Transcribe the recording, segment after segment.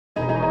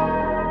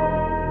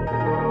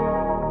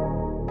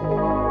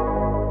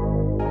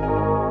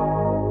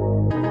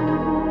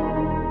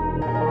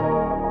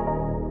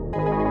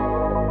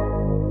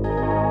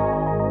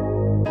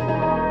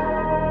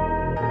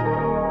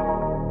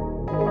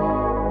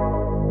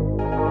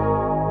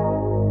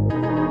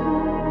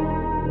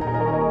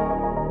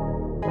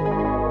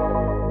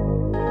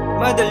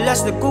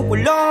madalas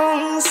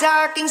nagkukulong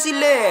sa aking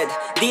silid.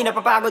 Di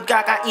napapagod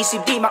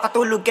kakaisip, di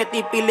makatulog ket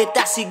ipilit.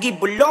 Sige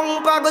bulong,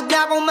 pagod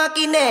na akong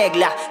makinig.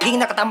 Laging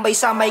nakatambay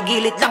sa may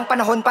gilid lang,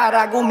 panahon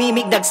para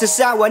gumimik.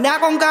 Nagsasawa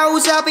na akong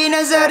kausapin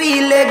ang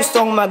sarili.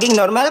 Gustong maging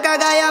normal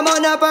kagaya mo,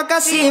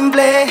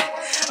 napakasimple.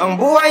 Ang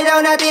buhay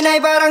daw natin ay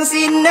parang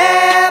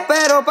sine,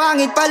 pero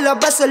pangit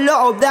palabas sa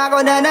loob na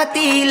ako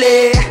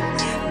nanatili.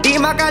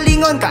 Di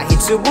makalingon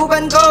kahit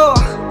subukan ko,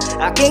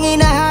 aking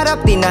inaharap,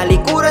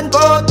 tinalikuran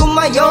ko.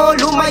 Tumayo,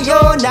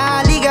 lumayo,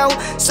 naligaw.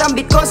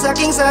 Sambit ko sa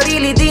aking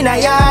sarili, di na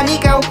yan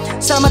ikaw.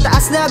 Sa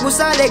mataas na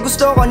gusali,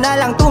 gusto ko na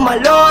lang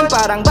tumalon.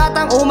 Parang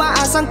batang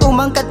umaasang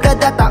tumangkad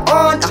kada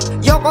taon.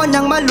 Ayoko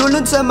nang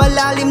malunod sa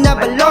malalim na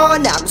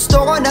balon.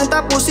 Gusto ko nang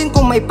tapusin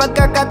kung may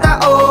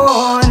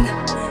pagkakataon.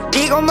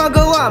 Di ko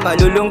magawa,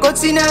 malulungkot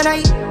si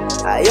nanay.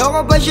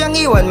 Ayoko pa siyang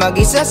iwan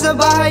mag-isa sa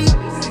bahay.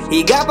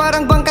 Higa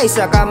parang bangkay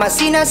sa kama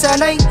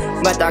sinasanay.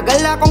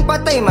 Matagal na akong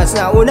patay, mas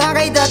nauna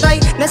kay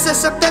tatay.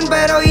 Nasasaktan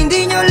pero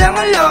hindi nyo lang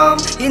alam.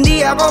 Hindi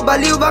ako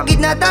baliw,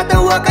 bakit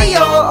natatawa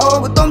kayo?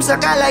 O gutom sa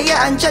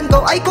kalayaan, tiyan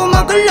ko ay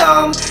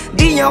kumagulam.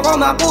 Di nyo ko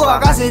makuha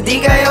kasi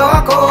di kayo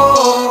ako.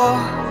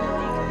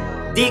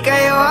 Di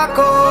kayo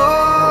ako.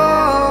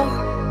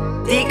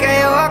 Di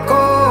kayo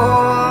ako.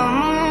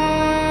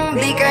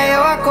 Di kayo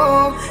ako.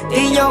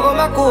 Di nyo ko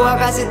makuha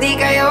kasi di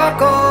kayo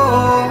ako.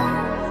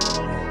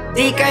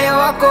 Di kayo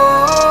ako.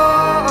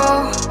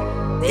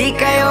 Di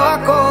kayo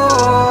ako.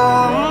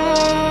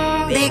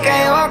 Di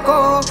kayo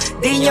ako.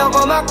 Di nyo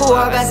ko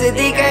makuha kasi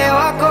di kayo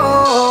ako.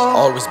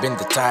 Always been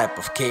the type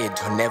of kid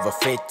who never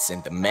fits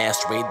in the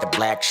mass with the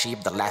black sheep.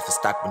 The life is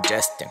stuck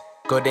congesting.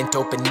 Couldn't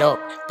open up,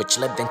 which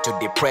led into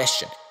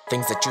depression.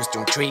 Things that used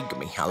to intrigue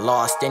me I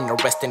lost in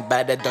arresting,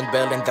 but I don't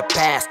dwell in the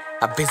past.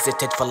 I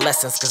visited for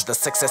lessons cause the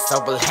success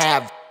I will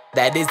have,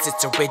 that is,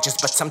 it's outrageous,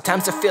 but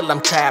sometimes I feel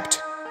I'm trapped.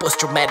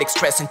 Post-traumatic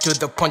stress into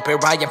the point where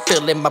I am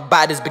feeling my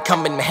body's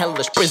becoming a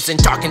hellish prison.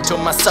 Talking to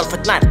myself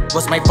at night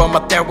was my form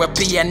of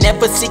therapy. I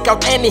never seek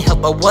out any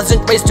help, I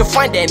wasn't raised to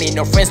find any.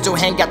 No friends to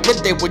hang out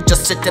with, they would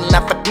just sit and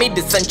laugh at me.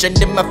 Dissension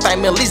in my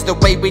family's the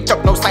way we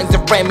talk, no signs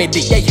of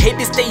remedy. I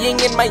hated staying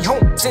in my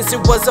home since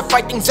it was a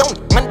fighting zone.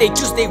 Monday,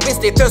 Tuesday,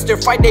 Wednesday, Thursday,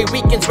 Friday,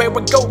 weekends where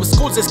I go.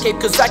 Schools escape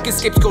cause I can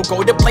skip school,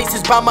 go to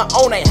places by my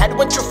own. I had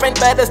one true friend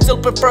but I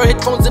still prefer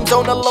headphones. I'm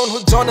zone alone,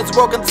 who's on his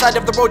walk on side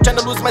of the road, trying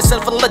to lose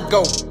myself and let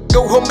go.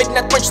 Go home,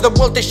 midnight punch the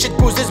world, this shit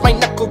bruises my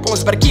knuckle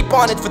bones. But I keep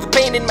on it for the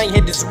pain in my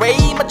head is way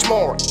much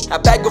more. A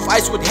bag of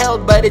ice would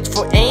help, but it's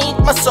for ain't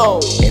my soul.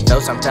 And though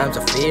sometimes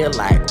I feel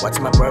like, what's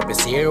my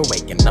purpose here?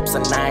 Waking up's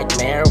a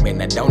nightmare when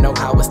I don't know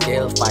how I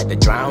still fight to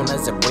drown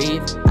as I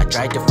breathe. I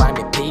try to find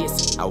me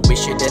peace, I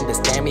wish you'd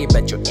understand me,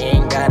 but you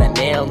ain't got a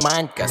nail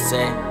mine.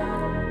 Kasi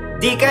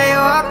di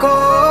kayo ako.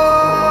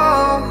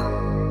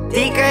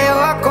 Di kayo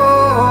ako.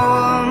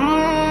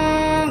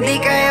 Di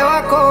kayo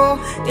ako.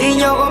 Di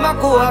nyo ko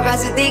makuha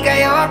kasi di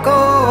kayo ako.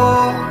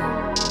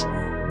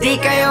 Di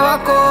kayo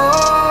ako.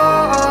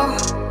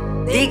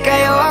 Di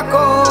kayo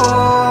ako.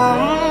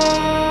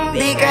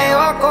 Di kayo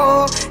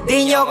ako. Di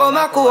nyo ko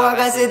makuha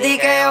kasi di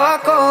kayo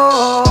ako.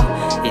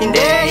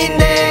 Hindi,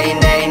 hindi.